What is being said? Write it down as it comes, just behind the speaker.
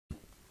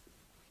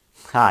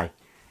Hi,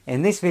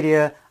 in this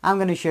video I'm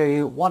going to show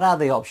you what are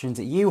the options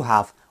that you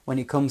have when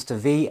it comes to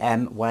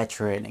VMware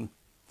training.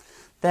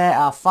 There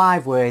are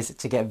 5 ways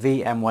to get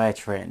VMware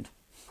trained,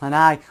 and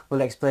I will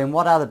explain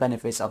what are the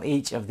benefits of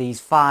each of these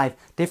 5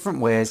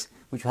 different ways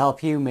which will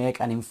help you make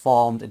an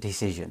informed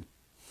decision.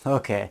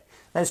 Okay,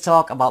 let's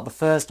talk about the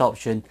first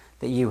option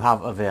that you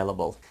have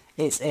available.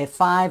 It's a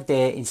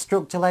 5-day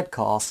instructor-led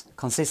course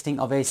consisting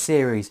of a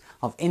series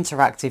of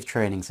interactive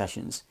training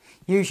sessions,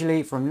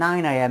 usually from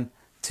 9 AM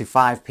to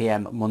 5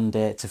 PM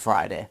Monday to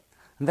Friday,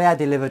 and they are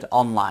delivered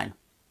online.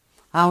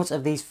 Out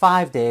of these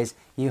 5 days,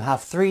 you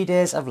have 3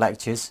 days of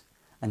lectures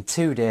and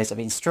 2 days of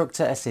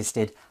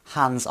instructor-assisted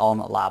hands-on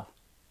lab.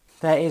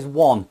 There is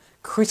one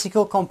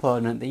critical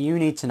component that you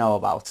need to know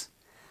about.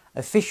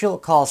 Official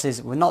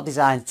courses were not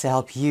designed to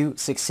help you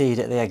succeed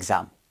at the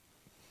exam.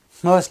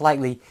 Most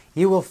likely,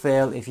 you will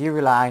fail if you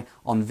rely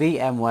on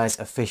VMware's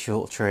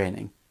official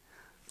training.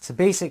 To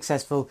be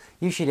successful,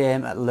 you should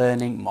aim at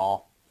learning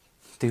more,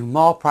 do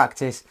more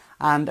practice,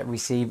 and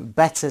receive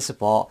better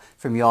support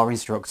from your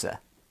instructor.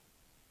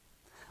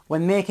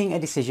 When making a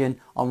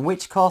decision on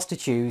which course to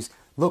choose,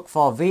 look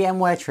for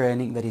VMware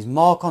training that is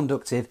more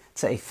conducive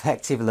to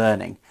effective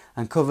learning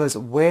and covers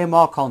way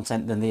more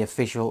content than the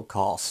official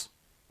course.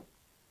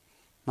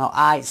 Now,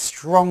 I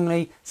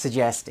strongly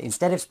suggest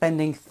instead of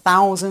spending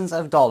thousands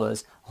of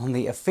dollars on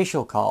the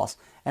official course,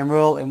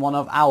 enroll in one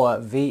of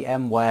our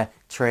VMware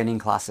training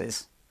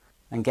classes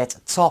and get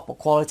top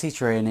quality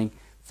training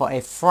for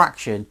a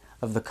fraction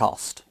of the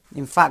cost.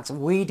 In fact,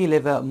 we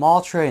deliver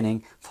more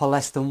training for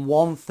less than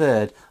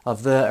 1/3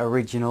 of the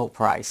original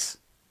price.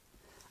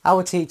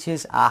 Our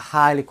teachers are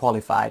highly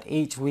qualified,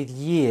 each with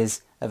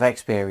years of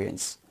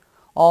experience.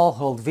 All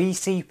hold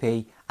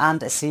VCP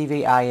and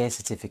CVIA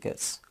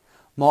certificates.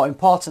 More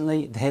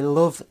importantly, they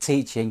love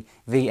teaching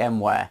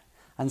VMware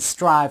and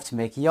strive to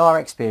make your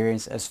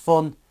experience as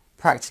fun,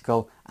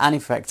 practical and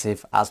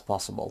effective as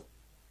possible.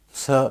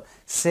 So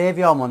save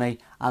your money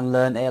and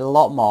learn a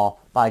lot more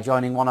by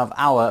joining one of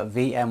our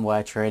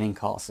VMware training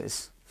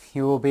courses.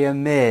 You will be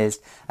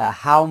amazed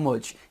at how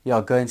much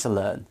you're going to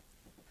learn.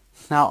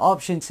 Now,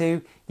 option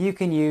 2, you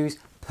can use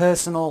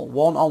personal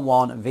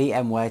one-on-one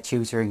VMware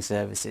tutoring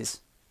services.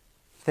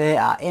 They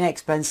are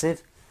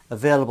inexpensive,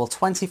 available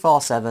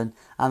 24/7,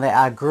 and they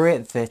are a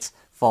great fit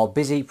for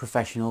busy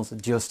professionals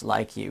just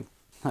like you.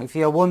 Now, if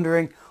you're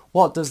wondering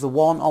what does the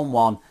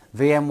one-on-one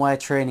VMware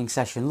training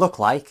session look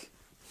like,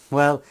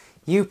 well,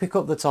 you pick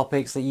up the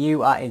topics that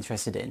you are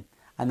interested in,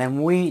 and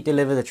then we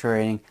deliver the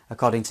training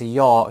according to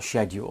your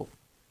schedule.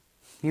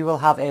 You will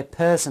have a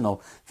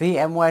personal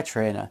VMware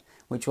trainer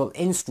which will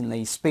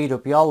instantly speed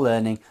up your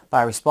learning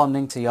by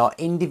responding to your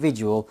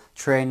individual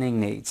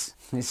training needs.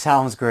 It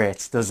sounds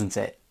great, doesn't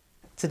it?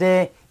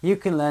 Today, you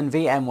can learn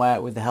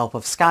VMware with the help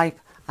of Skype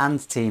and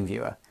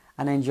TeamViewer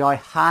and enjoy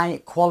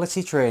high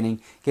quality training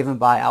given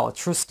by our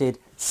trusted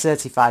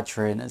certified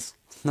trainers,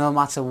 no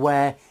matter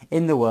where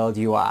in the world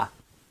you are.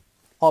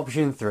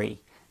 Option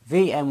 3,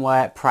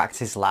 VMware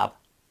Practice Lab.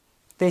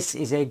 This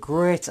is a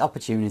great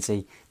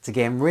opportunity to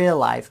gain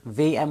real-life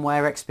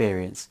VMware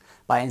experience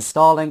by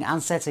installing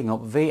and setting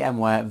up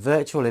VMware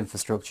virtual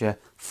infrastructure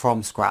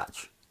from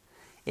scratch.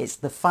 It's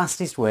the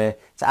fastest way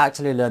to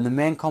actually learn the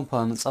main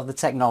components of the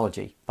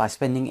technology by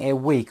spending a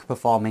week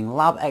performing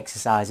lab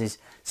exercises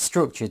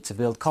structured to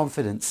build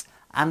confidence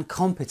and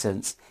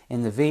competence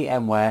in the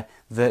VMware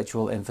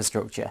virtual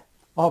infrastructure.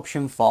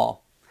 Option 4.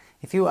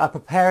 If you are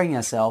preparing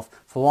yourself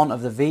for one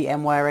of the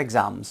VMware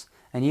exams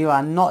and you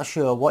are not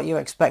sure what you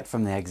expect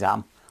from the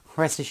exam,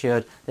 rest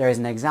assured there is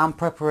an exam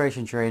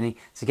preparation training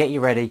to get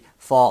you ready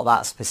for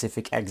that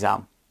specific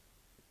exam.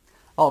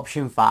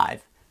 Option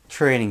 5.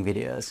 Training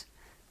videos.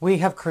 We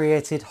have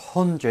created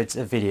hundreds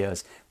of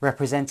videos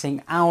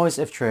representing hours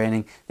of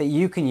training that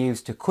you can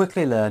use to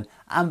quickly learn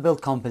and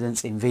build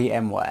confidence in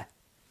VMware.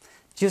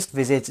 Just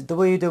visit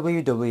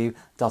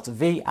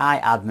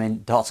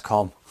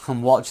www.viadmin.com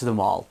and watch them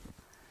all.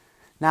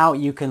 Now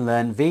you can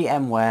learn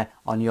VMware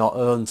on your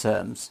own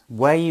terms,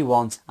 where you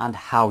want and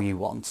how you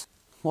want.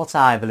 What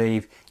I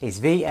believe is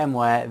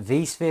VMware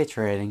vSphere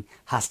training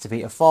has to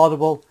be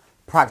affordable,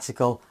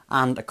 practical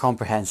and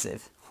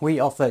comprehensive. We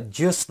offer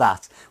just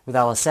that with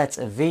our set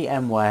of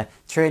VMware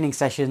training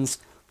sessions,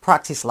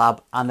 practice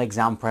lab and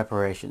exam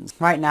preparations.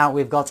 Right now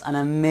we've got an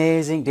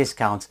amazing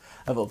discount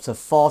of up to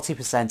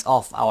 40%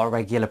 off our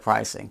regular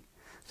pricing.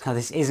 Now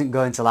this isn't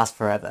going to last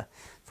forever.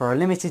 For a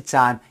limited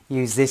time,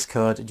 use this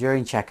code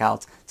during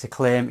checkout to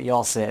claim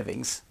your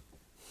savings.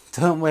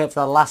 Don't wait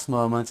for the last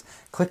moment,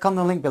 click on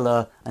the link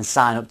below and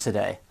sign up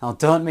today. Now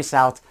don't miss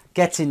out,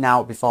 get in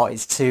now before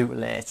it's too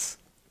late.